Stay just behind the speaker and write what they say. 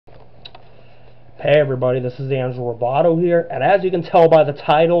Hey everybody, this is Angel Roboto here, and as you can tell by the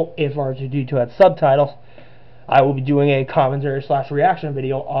title, if R2D2 had subtitles, I will be doing a commentary / reaction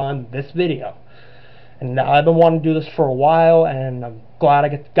video on this video. And I've been wanting to do this for a while, and I'm glad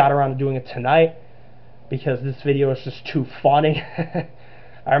I got around to doing it tonight, because this video is just too funny.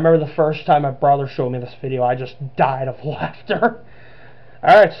 I remember the first time my brother showed me this video, I just died of laughter.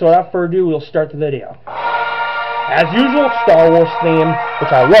 Alright, so without further ado, we'll start the video. As usual, Star Wars theme,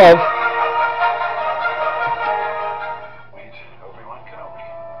 which I love.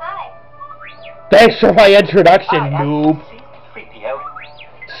 Thanks for my introduction, noob.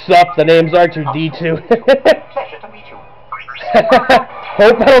 Sup, the name's R2D2. Pleasure to meet you.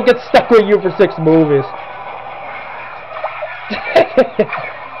 Hope I don't get stuck with you for 6 movies.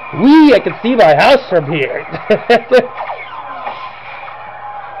 Wee, I can see my house from here.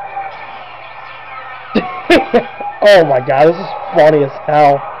 Oh my god, this is funny as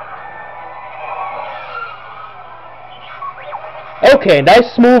hell. Okay,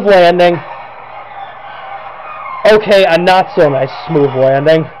 nice smooth landing. Okay, a not so nice smooth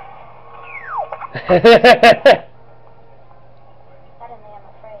landing. Suddenly, I'm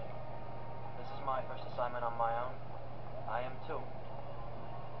afraid. This is my first assignment on my own. I am too.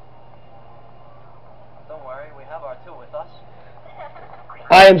 Don't worry, we have R2 with us.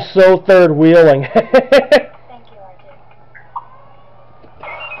 I am so third wheeling. Thank you, R2.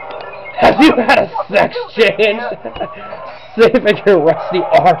 Have you had a sex change? Saving your rusty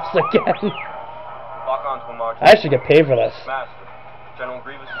arse again. Lock onto him, R2. I should get paid for this. Master, General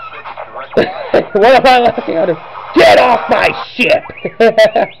Grievous' ship is directly... What am I looking at? Get off my ship!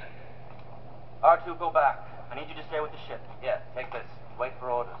 R2, go back. I need you to stay with the ship. Yeah, take this. Wait for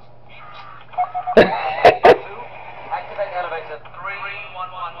orders. R2, activate elevator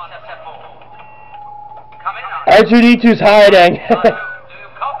 3111 step 4. Come in now. R2D2's hiding. R2, do you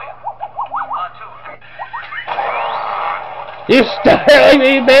copy? R2. You startling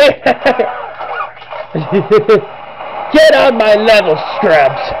me, man! Get on my level,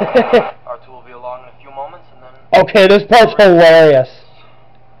 scrubs! R2 will be along in a few moments, and then... Okay, this part's hilarious.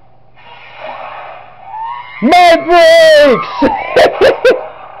 My brakes!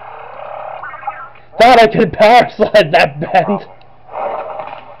 Thought I could power slide that bend.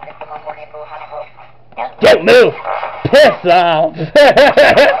 Don't move! Piss off!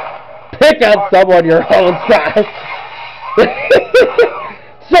 Pick out someone your own size!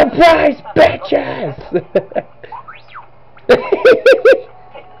 Surprise, bitches!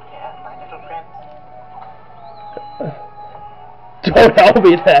 Don't help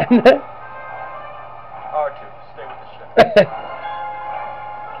me then. R2, stay with the ship.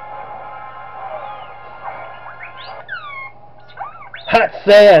 Hot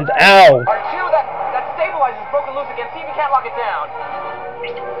sand, ow! R2, that stabilizer's broken loose again. See if you can't lock it down.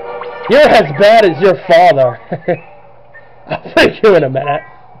 You're as bad as your father. I'll fix you in a minute.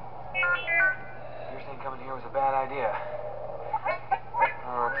 You think coming here was a bad idea?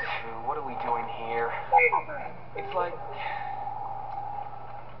 R2, what are we doing here? It's like...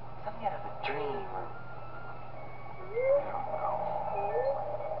 something out of a dream. I don't know.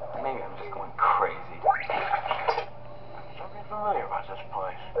 Maybe I'm just going crazy. Something familiar about this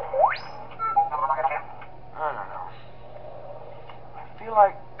place. I don't know. I feel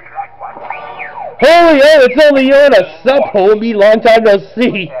like... Holy hell, it's only you and a sub homie, long time no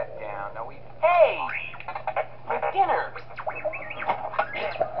see. Put that down. Now we... Hey! My dinner!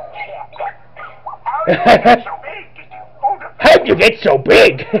 How'd you get so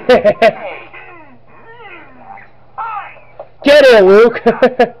big? Hey! Get in, Luke.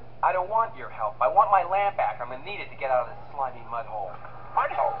 I don't want your help. I want my lamp back. I'm gonna need it to get out of this slimy mud hole.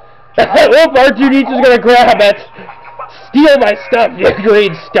 Mud hole? Oop, R2D2's gonna grab it. Steal my stuff, you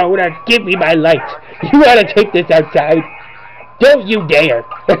green stoner. Give me my light. You wanna take this outside? Don't you dare.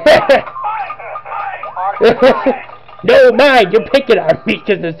 No, mine. You're picking on me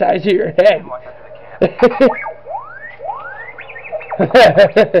because of the size of your head. What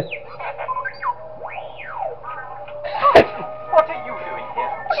are you doing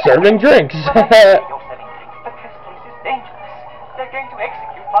here? Serving drinks. You're setting drinks, but this place is dangerous. They're going to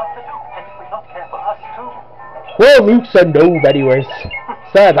execute Master Luke, and if we're not careful, us too. Well, Luke's a noob anyways.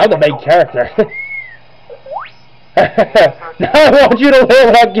 Besides, I'm the main character. Now I want you to live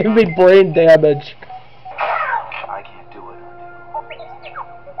without giving me brain damage. I can't do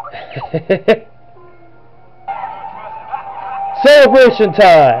it. Celebration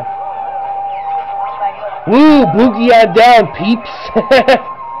time! Woo, boogie on down, peeps!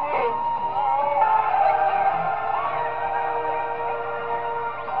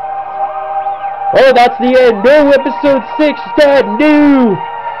 Oh, that's the end. No, episode 6, start new.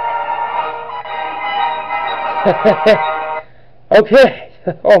 Okay.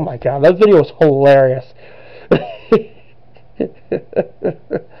 Oh my god, that video was hilarious.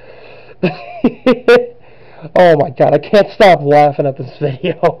 Oh my god, I can't stop laughing at this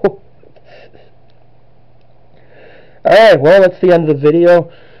video. Alright, well, that's the end of the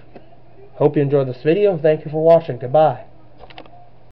video. Hope you enjoyed this video. Thank you for watching. Goodbye.